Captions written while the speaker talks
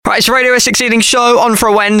Right, it's Radio Hix Eating Show on for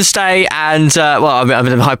a Wednesday, and I've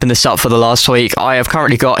been hyping this up for the last week. I have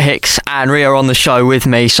currently got Hix and Rhea on the show with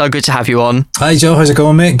me. So good to have you on. Hi Joe, how's it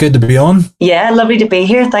going, mate? Good to be on. Yeah, lovely to be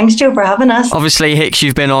here. Thanks, Joe, for having us. Obviously, Hix,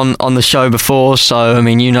 you've been on the show before, so I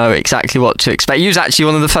mean, you know exactly what to expect. You was actually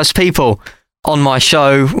one of the first people on my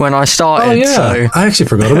show when I started. Oh yeah, so. I actually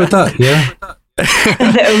forgot about that. Yeah.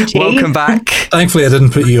 Welcome back. Thankfully I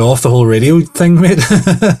didn't put you off the whole radio thing, mate.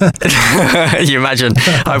 You imagine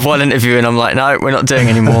I have one interview and I'm like, no, we're not doing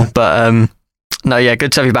anymore. But no, yeah,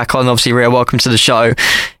 good to have you back on. Obviously, Rhea, welcome to the show.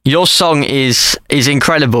 Your song is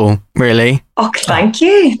incredible, really. Oh, thank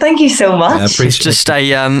you so much.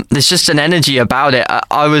 Yeah, there's just an energy about it.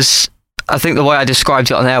 I think the way I described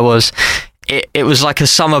it on air was it was like a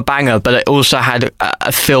summer banger, but it also had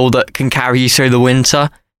a feel that can carry you through the winter,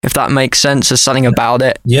 if that makes sense. There's something about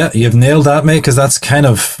it. Yeah, you've nailed that, mate, because that's kind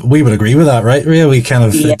of, we would agree with that, right, Rhea?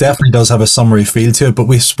 It definitely does have a summery feel to it, but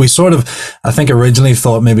we sort of, I think, originally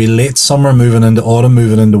thought maybe late summer moving into autumn,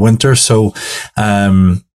 moving into winter. So,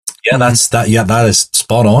 that is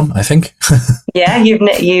spot on, I think. Yeah,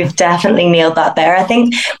 you've definitely nailed that there. I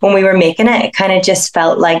think when we were making it, it kind of just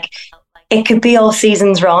felt like it could be all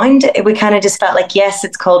seasons round. We kind of just felt like, yes,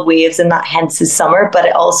 it's called Waves and that hence is summer, but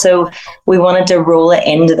it also, we wanted to roll it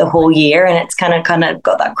into the whole year, and it's kind of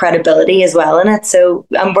got that credibility as well in it. So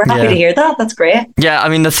we're happy to hear that. That's great. Yeah, I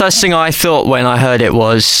mean, the first thing I thought when I heard it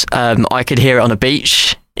was I could hear it on a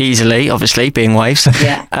beach easily, obviously, being Waves.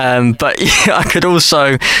 Yeah. But yeah, I could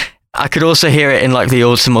also hear it in like the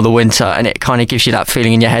autumn or the winter, and it kind of gives you that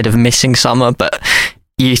feeling in your head of missing summer, but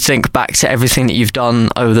you think back to everything that you've done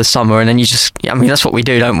over the summer, and then you just, I mean, that's what we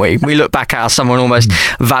do, don't we? We look back at our summer and almost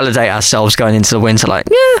validate ourselves going into the winter, like,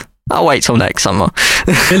 yeah, I'll wait till next summer.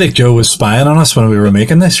 I feel like Joe was spying on us when we were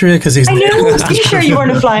making this, Rhea, because he's... I know, are you sure you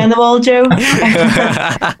weren't a fly on the wall, Joe?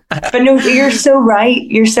 But no, you're so right.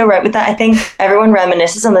 You're so right with that. I think everyone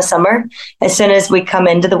reminisces on the summer. As soon as we come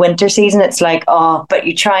into the winter season, it's like, oh, but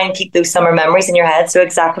you try and keep those summer memories in your head. So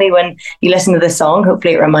exactly when you listen to the song,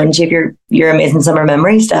 hopefully it reminds you of your amazing summer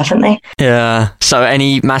memories, definitely. Yeah. So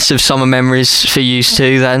any massive summer memories for you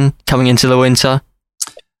two then, coming into the winter?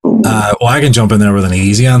 Well, I can jump in there with an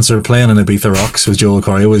easy answer. Playing in Ibiza Rocks with Joel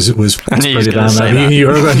Corey was pretty damn heavy. You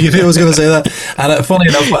knew I was going to say that. And funny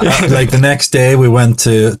enough, like the next day we went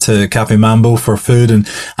to Cafe Mambo for food, and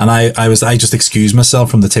I just excused myself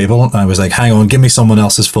from the table. And I was like, hang on, give me someone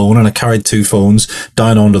else's phone. And I carried two phones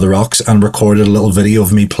down onto the rocks and recorded a little video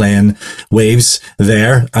of me playing Waves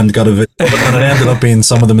there, and got a video. And it ended up being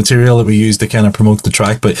some of the material that we used to kind of promote the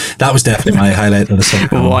track. But that was definitely my highlight of the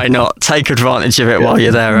summer. Why not? Take advantage of it while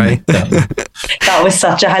you're there, right? That was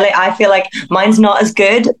such a highlight. I feel like mine's not as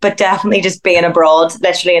good, but definitely just being abroad,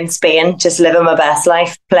 literally in Spain, just living my best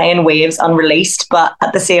life, playing Waves unreleased, but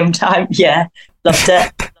at the same time, yeah, loved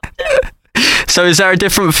it. So is there a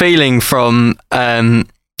different feeling from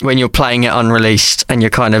when you're playing it unreleased and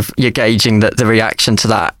you're gauging the reaction to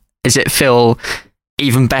that? Does it feel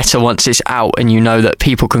even better once it's out and you know that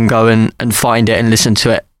people can go and find it and listen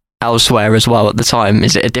to it elsewhere as well at the time?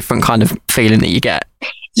 Is it a different kind of feeling that you get?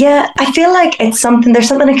 Yeah, I feel like there's something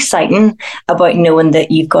exciting about knowing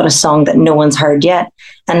that you've got a song that no one's heard yet,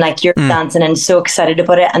 and like you're dancing and so excited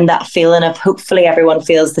about it, and that feeling of hopefully everyone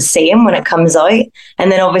feels the same when it comes out. And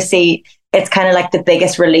then obviously it's kind of like the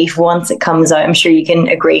biggest relief once it comes out. I'm sure you can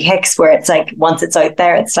agree, Hix, where it's like once it's out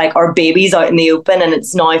there, it's like our baby's out in the open, and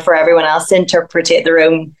it's now for everyone else to interpret their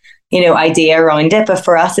own, idea around it. But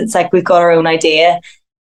for us, it's like we've got our own idea,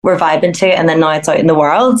 we're vibing to it, and then now it's out in the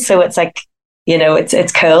world. So it's like,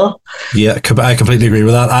 it's cool. Yeah, I completely agree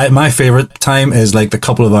with that. My favorite time is like the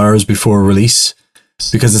couple of hours before release,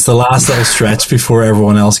 because it's the last little stretch before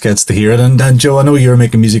everyone else gets to hear it. And Joe, I know you're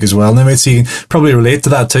making music as well now, so you can probably relate to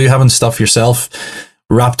that too, having stuff yourself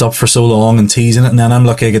wrapped up for so long and teasing it, and then I'm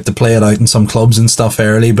lucky I get to play it out in some clubs and stuff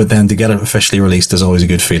early, but then to get it officially released is always a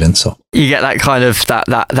good feeling. So you get that kind of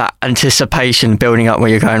that anticipation building up where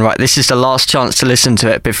you're going, right, this is the last chance to listen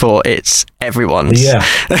to it before it's everyone's. Yeah,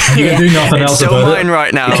 you can do nothing else about it. It's still mine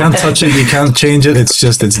right now. You can't touch it, you can't change it, it's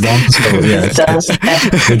done. So yeah, it's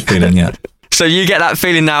a good feeling. Yeah. So you get that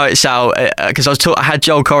feeling now it's out, because I had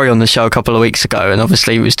Joel Corey on the show a couple of weeks ago, and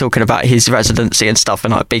obviously he was talking about his residency and stuff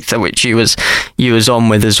in Ibiza, which you was on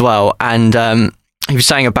with as well, and he was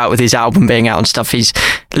saying about with his album being out and stuff, he's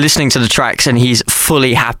listening to the tracks and he's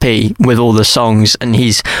fully happy with all the songs, and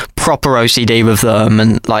he's proper OCD with them,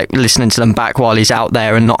 and like listening to them back while he's out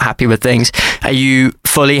there and not happy with things. Are you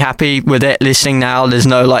fully happy with it listening now? There's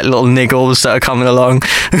no like little niggles that are coming along?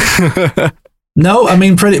 No, I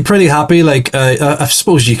mean pretty happy. Like I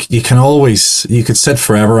suppose you could sit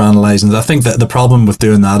forever analyzing. I think that the problem with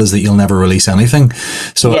doing that is that you'll never release anything.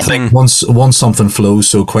 So I think once something flows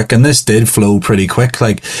so quick, and this did flow pretty quick.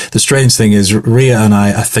 Like the strange thing is, Rhea and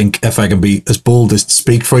I think if I can be as bold as to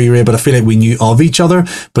speak for you, Rhea, but I feel like we knew of each other,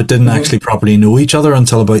 but didn't actually properly know each other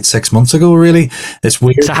until about 6 months ago. Really, it's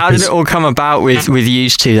weird. So how did it all come about with you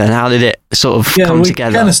two then? How did it sort of come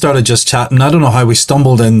together? We kind of started just chatting. I don't know how we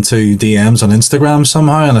stumbled into DMs on Instagram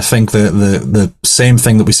somehow, and I think the same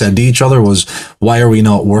thing that we said to each other was, why are we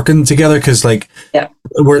not working together? Because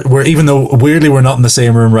we're even though weirdly we're not in the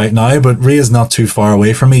same room right now, but Rhea's not too far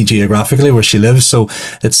away from me geographically where she lives, so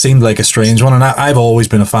it seemed like a strange one. And I've always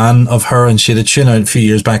been a fan of her, and she did a tune out a few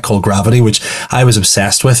years back called Gravity, which I was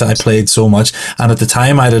obsessed with. I played so much, and at the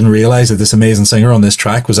time I didn't realize that this amazing singer on this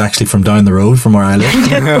track was actually from down the road from where I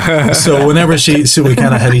live. So whenever we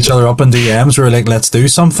kind of hit each other up in DMs, we were like, let's do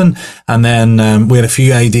something. And then we had a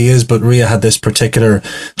few ideas, but Rhea had this particular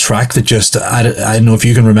track that just, I don't know if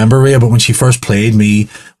you can remember, Rhea, but when she first played me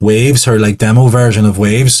Waves, her like demo version of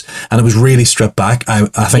Waves, and it was really stripped back, I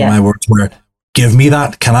think my words were, give me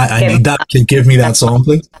that, I need that, give me that song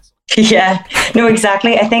please. Yeah, no,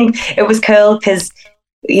 exactly. I think it was cool because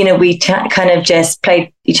we kind of just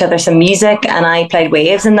played each other some music, and I played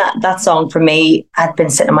Waves, and that song for me had been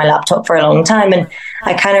sitting on my laptop for a long time, and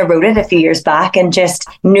I kind of wrote it a few years back and just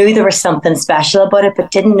knew there was something special about it,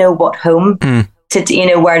 but didn't know what home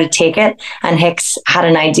to where to take it. And Hix had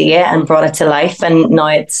an idea and brought it to life, and now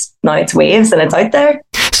it's Waves and it's out there.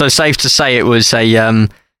 So safe to say it was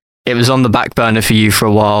it was on the back burner for you for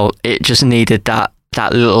a while. It just needed that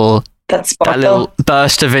little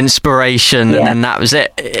burst of inspiration, and then that was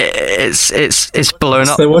it. It's blown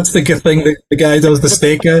up. So what's the good thing that the guy does the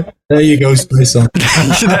steak out? There you go, Son.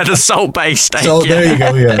 The salt-based steak. There you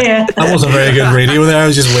go, yeah. That wasn't very good radio there. I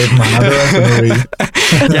was just waving my hand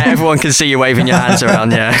around. Yeah, everyone can see you waving your hands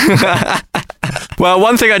around, yeah. Well,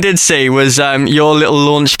 one thing I did see was your little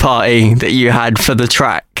launch party that you had for the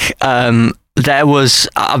track. I've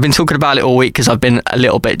been talking about it all week because I've been a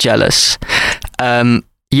little bit jealous.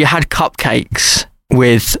 You had cupcakes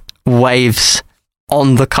with Waves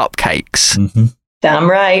on the cupcakes. Mm-hmm. Damn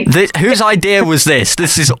right. Whose idea was this?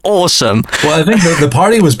 This is awesome. Well, I think the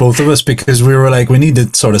party was both of us, because we were like, we need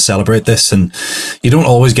to sort of celebrate this, and you don't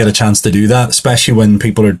always get a chance to do that, especially when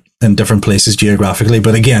people are in different places geographically.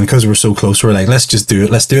 But again, because we're so close, we're like, let's just do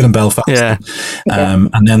it. Let's do it in Belfast. Yeah.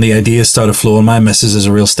 And then the ideas started flowing. My missus is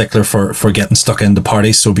a real stickler for getting stuck into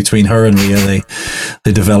parties. So between her and Rhea,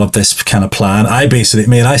 they developed this kind of plan. I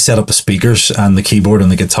set up the speakers and the keyboard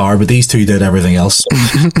and the guitar, but these two did everything else.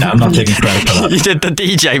 I'm not taking credit for that. You did the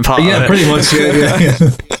DJ part. Yeah, pretty much. Yeah.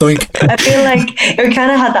 Doink. I feel like we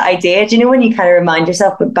kind of had the idea. Do you know when you kind of remind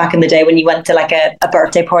yourself back in the day when you went to like a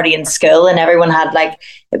birthday party in school and everyone had like,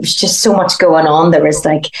 it was just so much going on. There was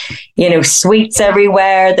like, sweets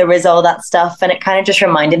everywhere. There was all that stuff. And it kind of just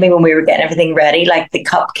reminded me when we were getting everything ready, like the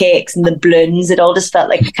cupcakes and the balloons, it all just felt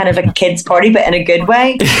like kind of a kid's party, but in a good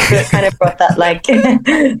way. So it kind of brought that like,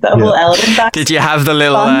 that whole element back. Did you have the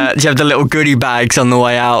little goodie bags on the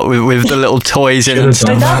way out with the little toys in and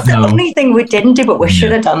stuff? That's the only thing we didn't do, but we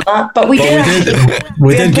should have done that. But we did.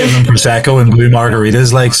 We did give them Prosecco and blue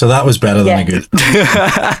margaritas, so that was better than a good.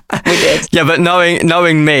 We did. Yeah, but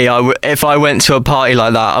knowing me, if I went to a party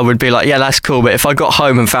like that, I would be like, yeah, that's cool. But if I got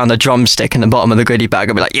home and found a drumstick in the bottom of the goodie bag,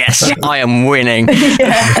 I'd be like, yes, I am winning.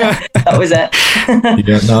 That was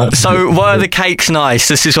it. So were the cakes nice?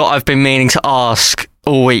 This is what I've been meaning to ask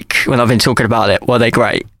all week when I've been talking about it. Were they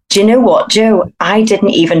great? Do you know what, Joe? I didn't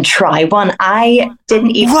even try one. I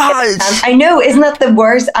didn't even. I know, isn't that the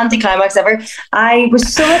worst anticlimax ever? I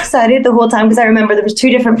was so excited the whole time because I remember there was 2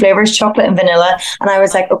 different flavors, chocolate and vanilla, and I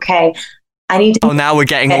was like, okay, I need to. Oh, now we're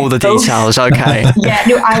getting all the details. Okay. Yeah,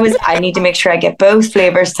 no, I need to make sure I get both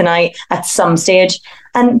flavors tonight at some stage.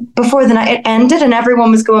 And before the night it ended and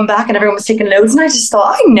everyone was going back and everyone was taking loads, and I just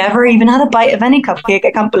thought, I never even had a bite of any cupcake.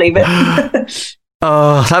 I can't believe it.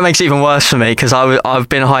 Oh, that makes it even worse for me because I've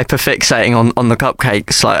been hyper fixating on the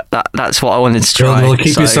cupcakes. Like that's what I wanted to try. We'll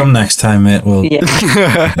keep you some next time, mate.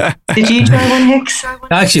 Yeah. Did you try one, Hix? I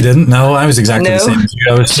actually didn't. No, I was exactly the same as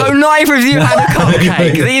you. So neither of you had a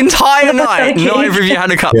cupcake the entire night. Neither of you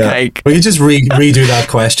had a cupcake. Yeah. Well, you just redo that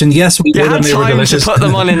question. Yes, we did, and they were delicious. You had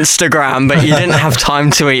time to put them on Instagram, but you didn't have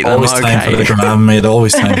time to eat them. Always time for the gram, mate.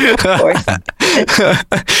 Always time. Of course.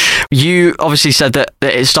 You obviously said that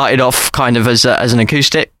it started off kind of as an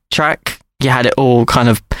acoustic track. You had it all kind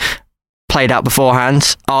of played out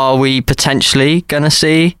beforehand. Are we potentially going to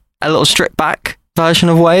see a little stripped back version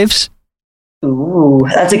of Waves? Ooh,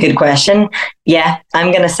 that's a good question. Yeah,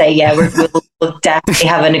 I'm gonna say yeah. We'll definitely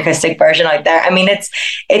have an acoustic version out there. I mean,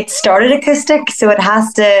 it started acoustic, so it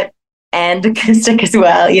has to end acoustic as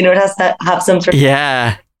well. You know, it has to have some sort of,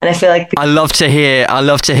 Yeah. and I feel like I love to hear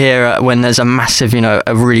when there's a massive, a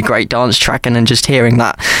really great dance track, and then just hearing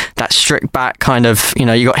that stripped back kind of,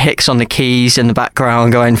 you got Hix on the keys in the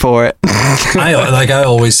background going for it. I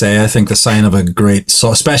always say, I think the sign of a great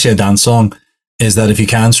song, especially a dance song, is that if you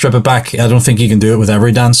can strip it back. I don't think you can do it with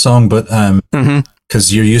every dance song, but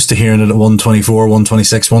because you're used to hearing it at 124,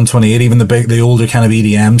 126, 128, even the older kind of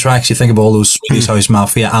EDM tracks. You think of all those Swedish House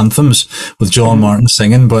Mafia anthems with John Martin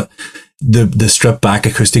singing, but the stripped back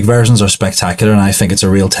acoustic versions are spectacular, and I think it's a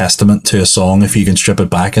real testament to a song if you can strip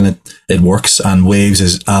it back and it works. And Waves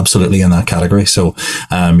is absolutely in that category. So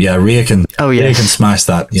Rhea can smash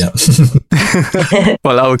that. Yeah.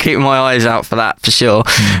 Well, I will keep my eyes out for that for sure.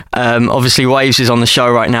 Obviously Waves is on the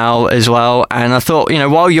show right now as well, and I thought,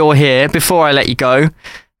 while you're here, before I let you go,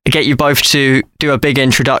 I get you both to do a big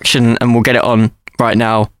introduction, and we'll get it on right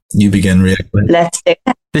now. You begin, Rhea. let's do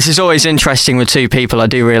it. This is always interesting with two people. I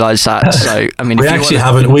do realise that. So, I mean,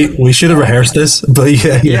 we should have rehearsed this, but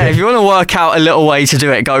yeah. If you want to work out a little way to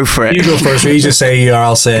do it, go for it. You go first. You just say you are,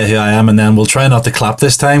 I'll say who I am, and then we'll try not to clap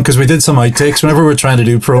this time, because we did some outtakes whenever we were trying to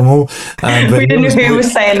do promo. We didn't know who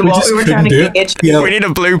was saying what. We were trying to gauge. Yeah, we need a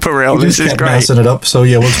blooper reel. This is great. Messing it up. So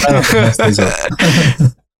yeah, we'll try not to mess these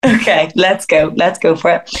up. Okay, let's go. Let's go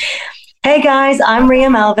for it. Hey guys, I'm Rhea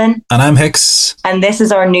Melvin. And I'm Hix. And this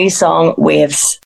is our new song, Waves.